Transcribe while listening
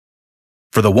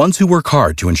For the ones who work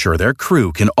hard to ensure their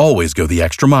crew can always go the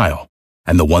extra mile,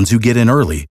 and the ones who get in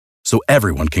early so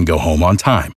everyone can go home on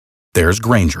time, there's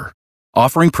Grainger,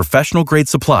 offering professional-grade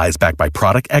supplies backed by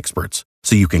product experts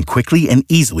so you can quickly and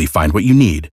easily find what you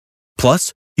need.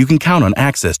 Plus, you can count on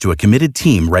access to a committed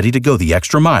team ready to go the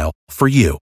extra mile for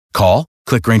you. Call,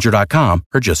 click Grainger.com,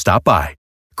 or just stop by.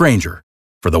 Grainger,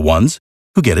 for the ones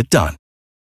who get it done.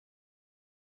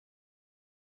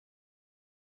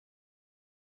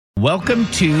 Welcome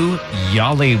to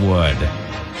Yollywood,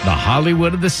 the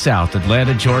Hollywood of the South,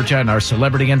 Atlanta, Georgia, and our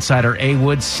celebrity insider A.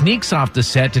 Wood sneaks off the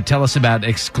set to tell us about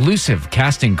exclusive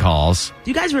casting calls. Do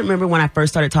you guys remember when I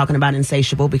first started talking about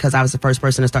Insatiable? Because I was the first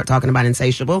person to start talking about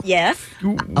Insatiable. Yes.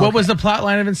 What was the plot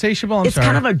line of Insatiable? It's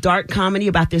kind of a dark comedy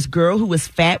about this girl who was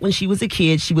fat when she was a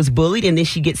kid. She was bullied, and then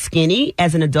she gets skinny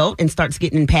as an adult and starts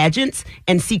getting in pageants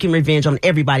and seeking revenge on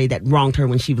everybody that wronged her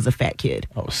when she was a fat kid.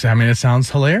 Oh, I mean, it sounds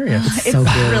hilarious. It's so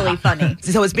good. really funny.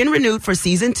 So it's been renewed for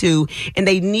season 2, and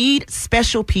they need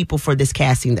special people for this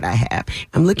casting that I have.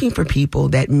 I'm looking for people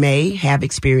that may have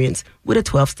experience with a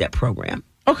 12-step program.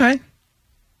 Okay.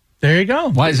 There you go.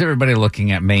 Why is everybody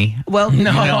looking at me? Well, No,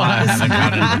 I haven't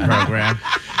gone into the program.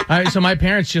 All right, so my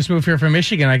parents just moved here from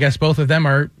Michigan. I guess both of them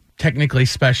are technically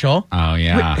special. Oh,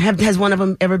 yeah. Has one of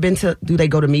them ever been to, do they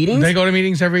go to meetings? They go to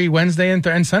meetings every Wednesday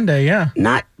and Sunday, yeah.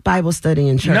 Not Bible study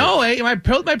in church. No, my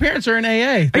parents are in AA.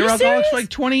 They you were alcoholics serious? for like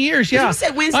 20 years, yeah. You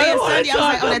said Wednesday and Sunday.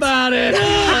 I was like, about it.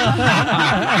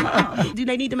 Do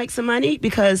they need to make some money?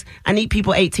 Because I need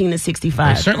people 18 to 65.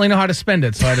 I certainly know how to spend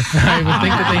it, so I would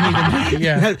think that they need to make it,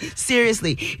 yeah.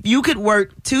 Seriously, you could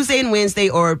work Tuesday and Wednesday,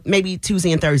 or maybe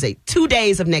Tuesday and Thursday, 2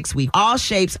 days of next week, all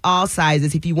shapes, all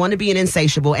sizes, if you want to be an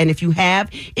Insatiable. And if you have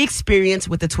experience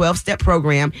with the 12-step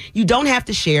program, you don't have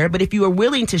to share, but if you are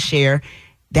willing to share,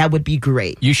 that would be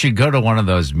great. You should go to one of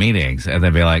those meetings and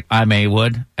then be like, I'm A.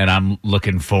 Wood, and I'm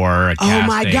looking for a casting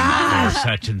my gosh. for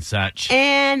such and such.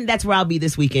 And that's where I'll be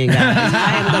this weekend, guys.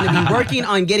 I am going to be working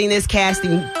on getting this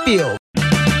casting filled.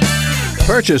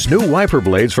 Purchase new wiper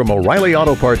blades from O'Reilly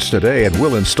Auto Parts today and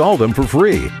we'll install them for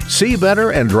free. See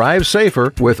better and drive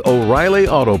safer with O'Reilly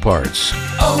Auto Parts.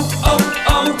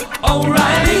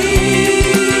 O'Reilly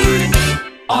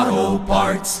Auto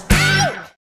Parts.